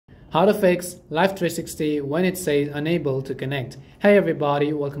How to fix Life360 when it says unable to connect. Hey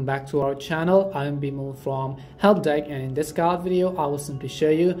everybody, welcome back to our channel. I am Bimal from Help Deck, and in this card video I will simply show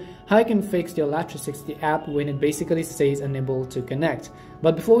you how you can fix your Life360 app when it basically says unable to connect.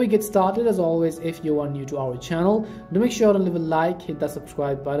 But before we get started, as always, if you are new to our channel, do make sure to leave a like, hit that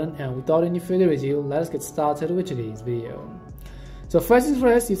subscribe button, and without any further ado, let us get started with today's video. So first things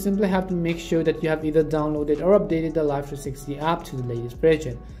first, you simply have to make sure that you have either downloaded or updated the Life360 app to the latest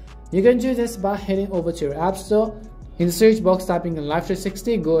version. You can do this by heading over to your app store. In the search box, typing in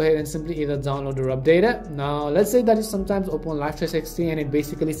Life360, go ahead and simply either download or update it. Now let's say that you sometimes open Life360 and it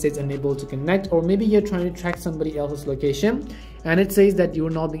basically says unable to connect, or maybe you're trying to track somebody else's location and it says that you are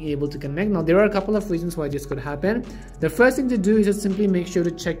not being able to connect. Now there are a couple of reasons why this could happen. The first thing to do is just simply make sure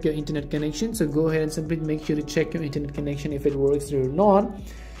to check your internet connection. So go ahead and simply make sure to check your internet connection if it works or not.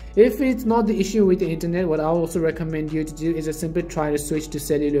 If it's not the issue with the internet, what I will also recommend you to do is just simply try to switch to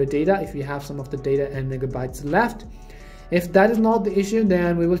cellular data if you have some of the data and megabytes left. If that is not the issue,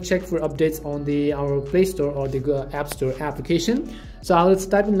 then we will check for updates on our Play Store or the App Store application. So I'll just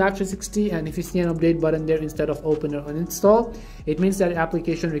type in Life360, and if you see an update button there instead of open or uninstall, it means that the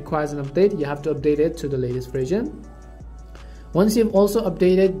application requires an update. You have to update it to the latest version. Once you've also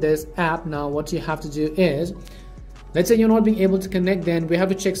updated this app, now what you have to do is, let's say you're not being able to connect, then we have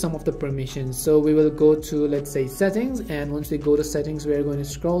to check some of the permissions. So we will go to, let's say, settings, and once we go to settings, we're going to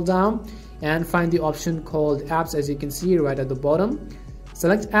scroll down and find the option called apps, as you can see right at the bottom.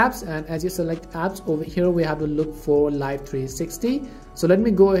 Select apps, and as you select apps, over here we have to look for Life360. So let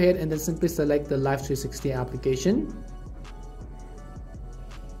me go ahead and then simply select the Life360 application.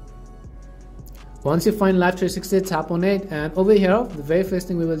 Once you find Life360, tap on it, and over here the very first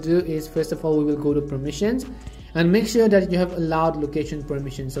thing we will do is, first of all, we will go to permissions and make sure that you have allowed location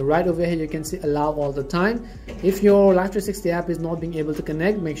permission. So right over here you can see allow all the time. If your Life360 app is not being able to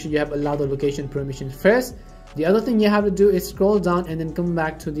connect, make sure you have allowed the location permission first. The other thing you have to do is scroll down and then come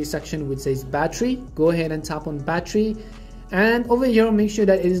back to the section which says battery. Go ahead and tap on battery, and over here make sure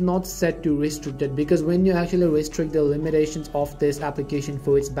that it is not set to restricted, because when you actually restrict the limitations of this application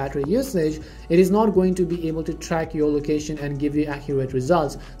for its battery usage, it is not going to be able to track your location and give you accurate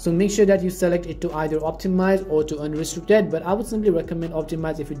results. So make sure that you select it to either optimize or to unrestricted, but I would simply recommend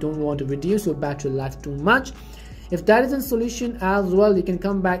optimize if you don't want to reduce your battery life too much. If that isn't solution as well, you can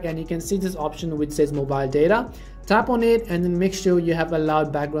come back and you can see this option which says mobile data. Tap on it and then make sure you have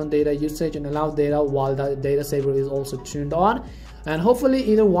allowed background data usage and allowed data while the data saver is also turned on. And hopefully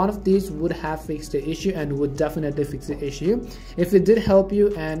either one of these would have fixed the issue and would definitely fix the issue. If it did help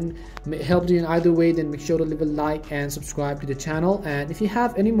you and helped you in either way, then make sure to leave a like and subscribe to the channel. And if you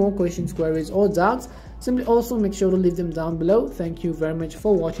have any more questions, queries or doubts, simply also make sure to leave them down below. Thank you very much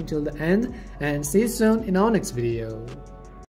for watching till the end, and see you soon in our next video.